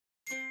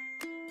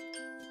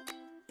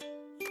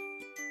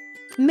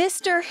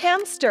Mr.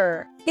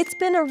 Hamster, it's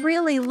been a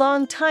really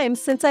long time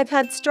since I've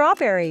had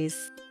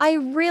strawberries. I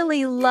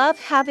really love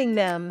having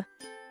them.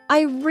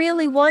 I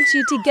really want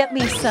you to get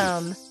me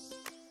some.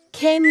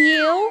 Can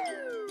you?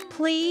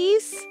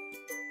 Please?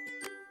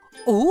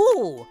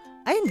 Oh,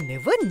 I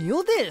never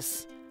knew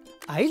this.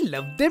 I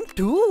love them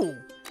too.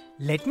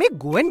 Let me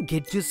go and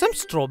get you some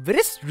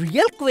strawberries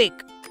real quick.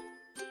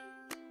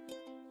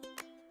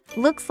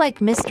 Looks like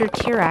Mr.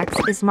 T-Rex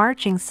is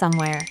marching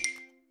somewhere.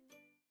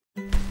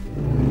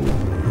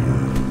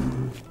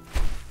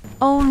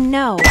 Oh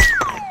no!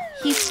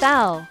 He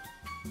fell.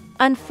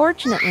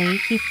 Unfortunately,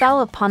 he fell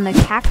upon the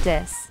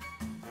cactus.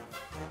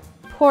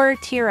 Poor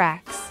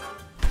T-Rex.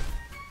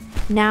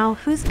 Now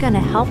who's gonna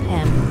help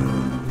him?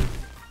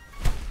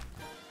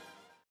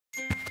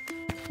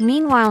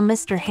 Meanwhile,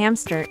 Mr.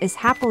 Hamster is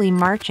happily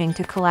marching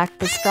to collect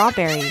the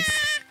strawberries.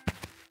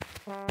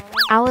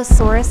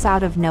 Allosaurus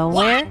out of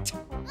nowhere?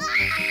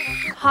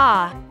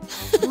 Ha!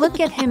 Look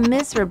at him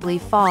miserably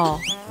fall.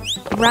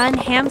 Run,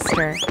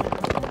 Hamster!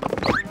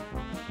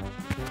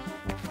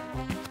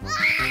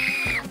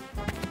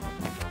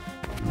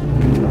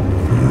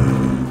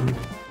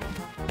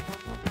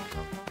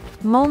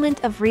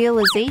 Moment of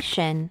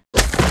realization.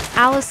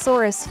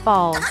 Allosaurus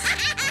falls.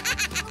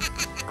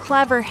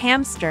 Clever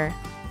Hamster.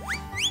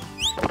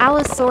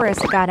 Allosaurus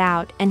got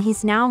out and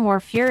he's now more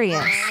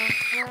furious.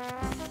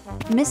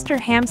 Mr.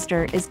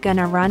 Hamster is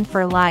gonna run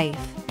for life.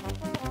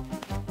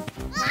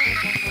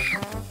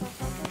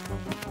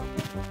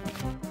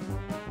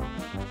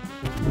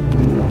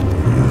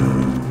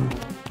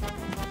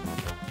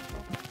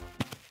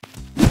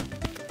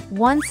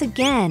 Once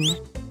again.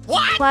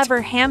 What?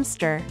 Clever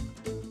Hamster.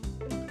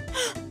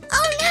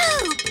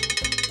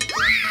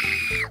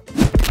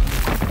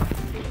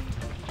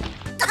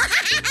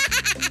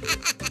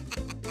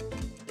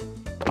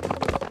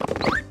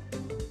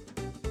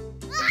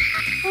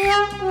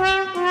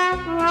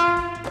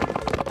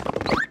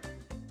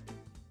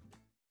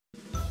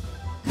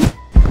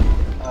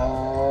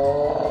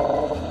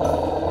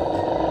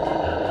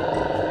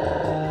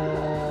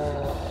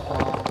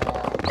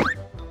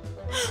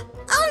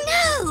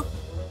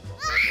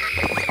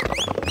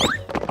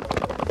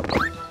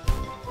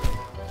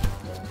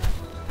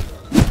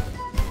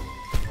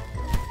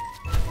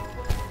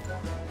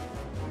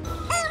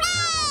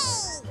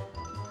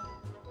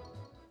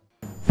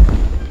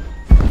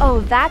 Oh,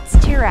 that's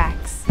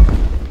T-Rex.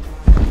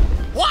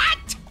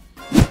 What?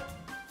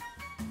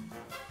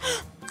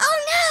 Oh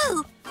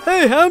no!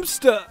 Hey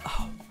Hamster!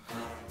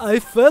 I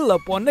fell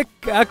upon a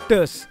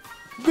cactus.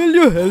 Will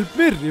you help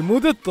me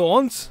remove the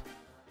thorns?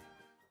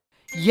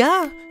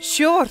 Yeah,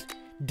 sure.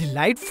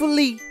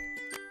 Delightfully.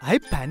 I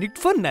panicked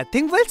for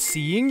nothing while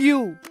seeing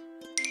you.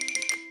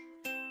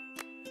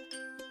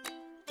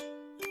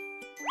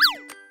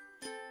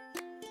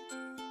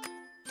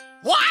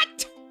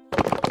 What?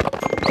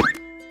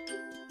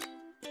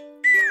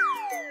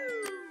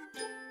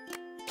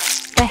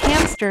 The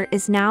hamster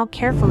is now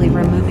carefully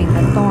removing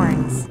the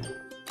thorns.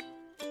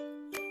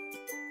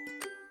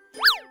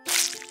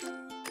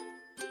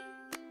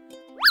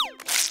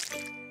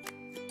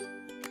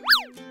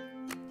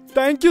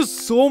 Thank you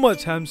so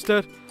much,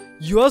 Hamster.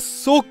 You are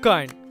so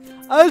kind.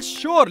 I'll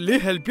surely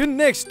help you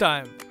next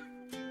time.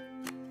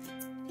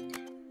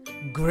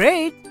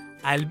 Great.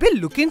 I'll be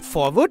looking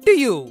forward to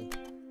you.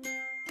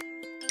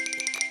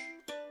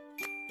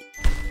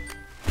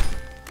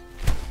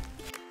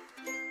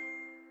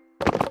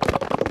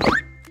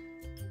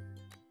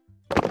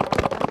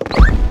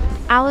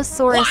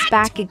 Allosaurus What?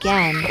 back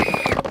again.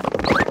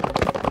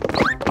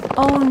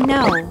 Oh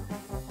no!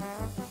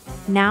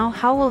 Now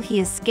how will he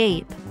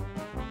escape?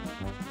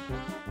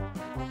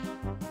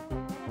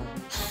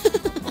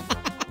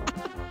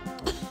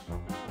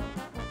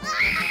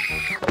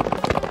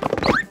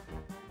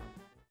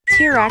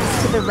 T-Rex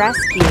to the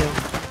rescue.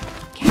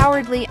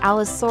 Cowardly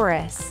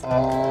Allosaurus.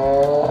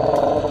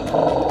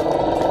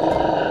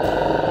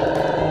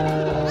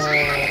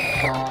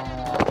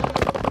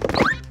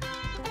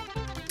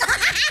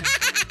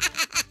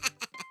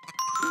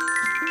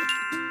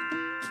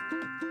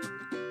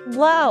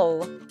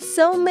 Wow,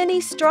 so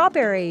many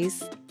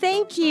strawberries.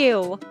 Thank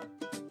you.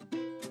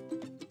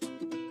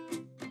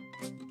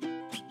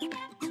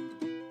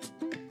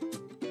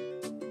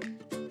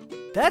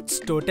 That's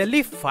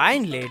totally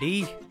fine,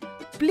 lady.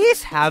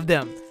 Please have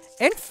them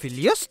and fill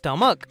your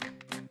stomach.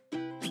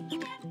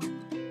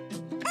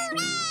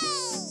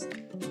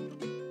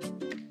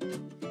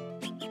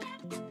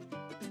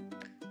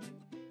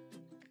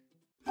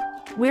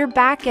 We're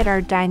back at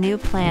our Dino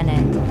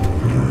planet.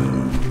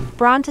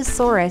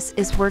 Brontosaurus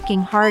is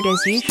working hard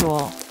as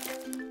usual.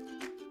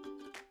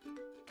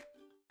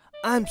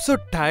 I'm so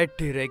tired,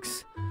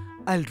 T-Rex.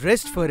 I'll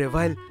rest for a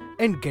while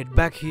and get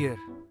back here.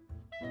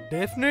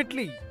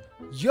 Definitely.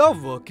 You're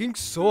working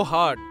so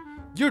hard.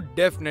 You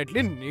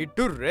definitely need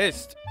to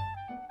rest.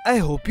 I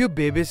hope you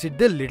babysit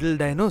the little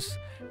dinos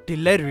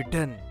till I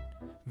return.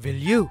 Will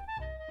you?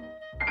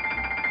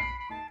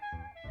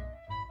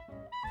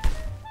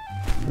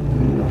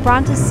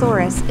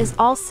 Brontosaurus is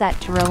all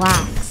set to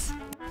relax.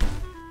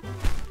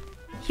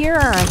 Here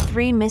are our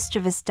three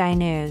mischievous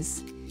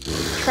dinos: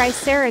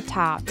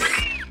 Triceratops,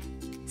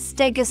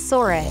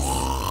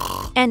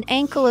 Stegosaurus, and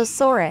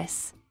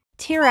Ankylosaurus.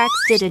 T-Rex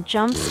did a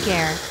jump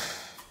scare.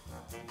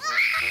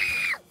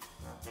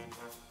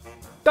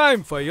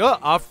 Time for your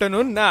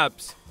afternoon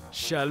naps,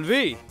 shall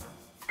we?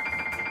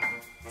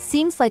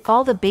 Seems like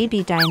all the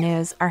baby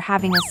dinos are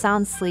having a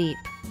sound sleep.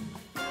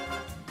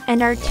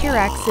 And our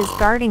T-Rex is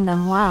guarding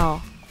them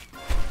well.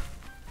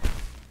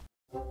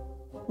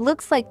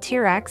 Looks like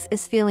T-Rex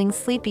is feeling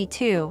sleepy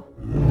too.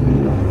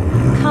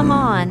 Come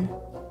on.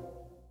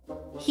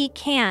 He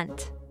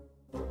can't.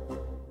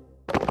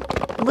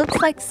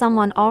 Looks like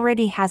someone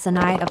already has an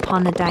eye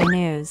upon the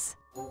dinos.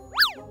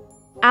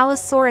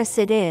 Allosaurus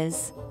it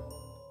is.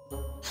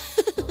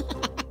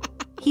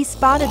 He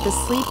spotted the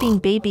sleeping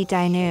baby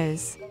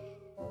dinos.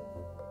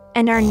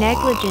 And our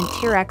negligent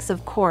T-Rex,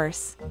 of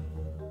course.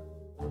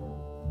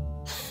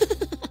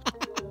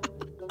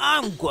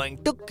 I'm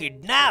going to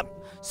kidnap,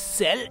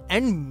 sell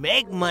and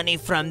make money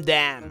from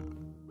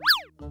them.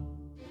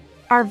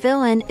 Our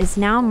villain is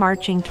now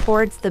marching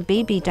towards the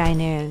baby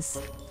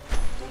dinos.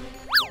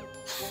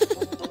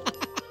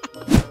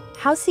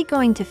 How's he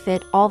going to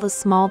fit all the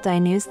small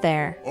dinos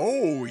there?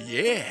 Oh,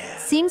 yeah.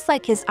 Seems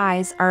like his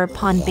eyes are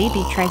upon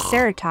baby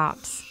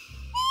Triceratops.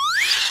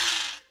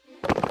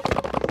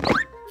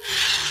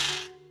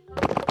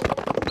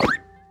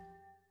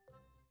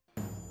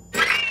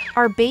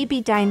 Our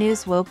baby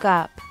dinos woke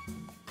up,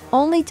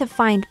 only to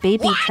find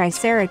baby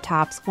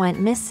Triceratops went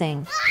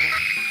missing.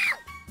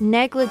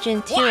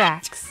 Negligent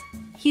T-Rex.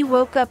 He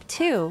woke up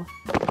too.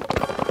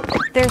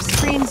 Their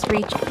screams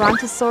reached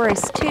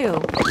Brontosaurus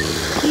too.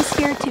 He's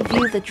here to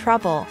view the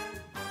trouble.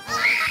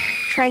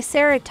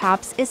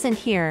 Triceratops isn't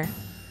here.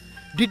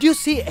 Did you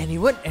see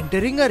anyone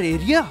entering our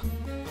area?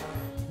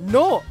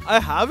 No, I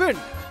haven't.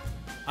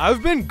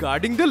 I've been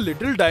guarding the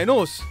little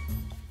dinos.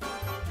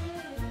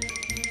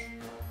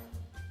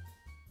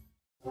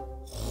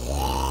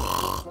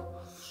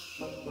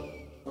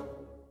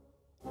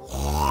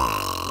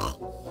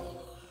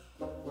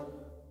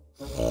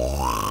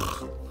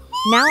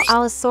 Now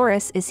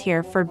Allosaurus is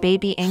here for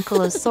baby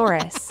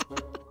Ankylosaurus.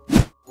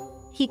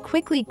 He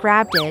quickly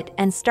grabbed it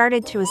and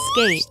started to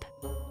escape.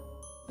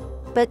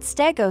 But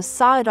Stego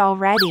saw it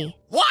already.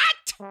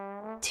 What?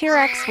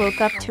 T-Rex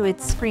woke up to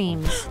its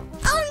screams.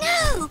 Oh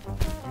no!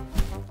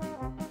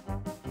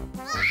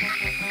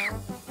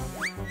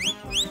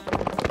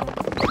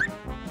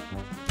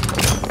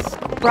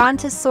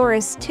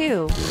 Brontosaurus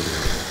too.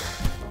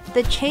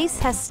 The chase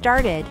has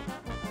started.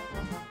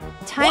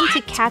 Time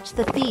to catch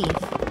the thief.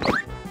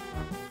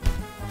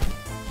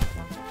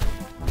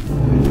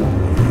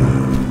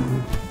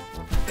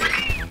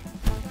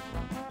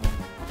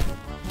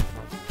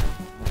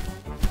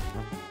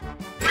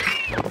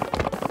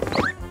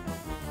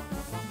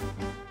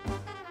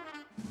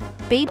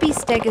 Baby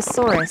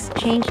Stegosaurus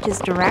changed his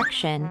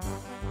direction.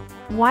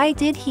 Why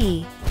did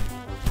he?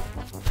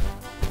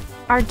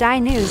 Our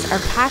dinos are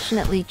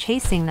passionately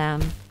chasing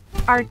them.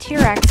 Our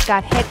T-Rex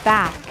got hit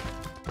back.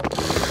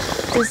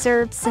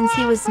 Deserved since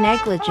he was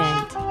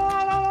negligent.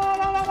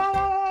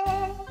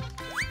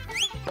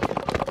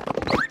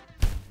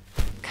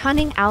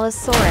 Cunning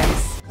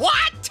Allosaurus.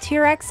 What?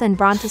 T-Rex and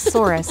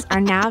Brontosaurus are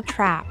now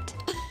trapped.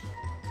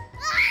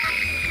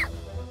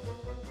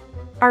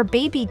 Our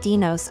baby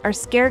Dinos are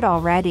scared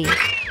already.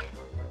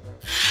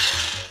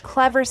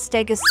 Clever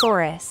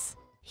Stegosaurus.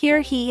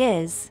 Here he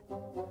is.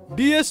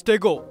 Dear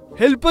Stego,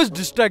 help us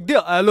distract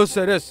the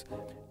Allosaurus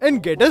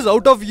and get us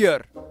out of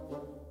here.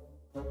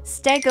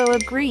 Stego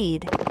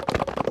agreed.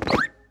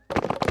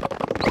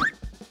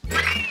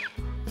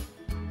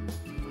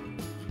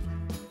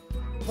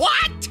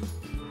 What?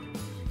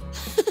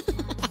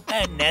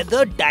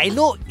 Another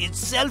dino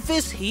itself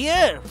is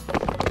here.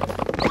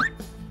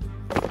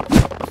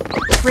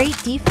 Great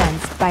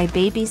defense by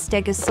baby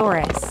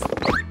Stegosaurus.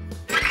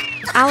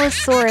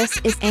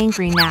 Allosaurus is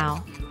angry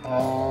now.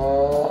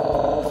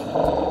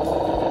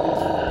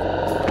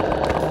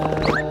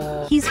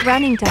 He's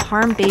running to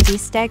harm baby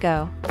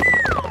Stego.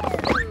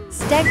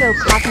 Stego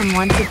caught him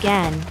once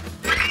again.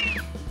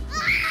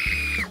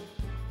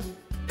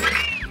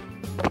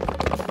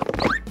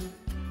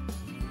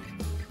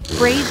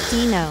 Brave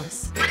Dinos.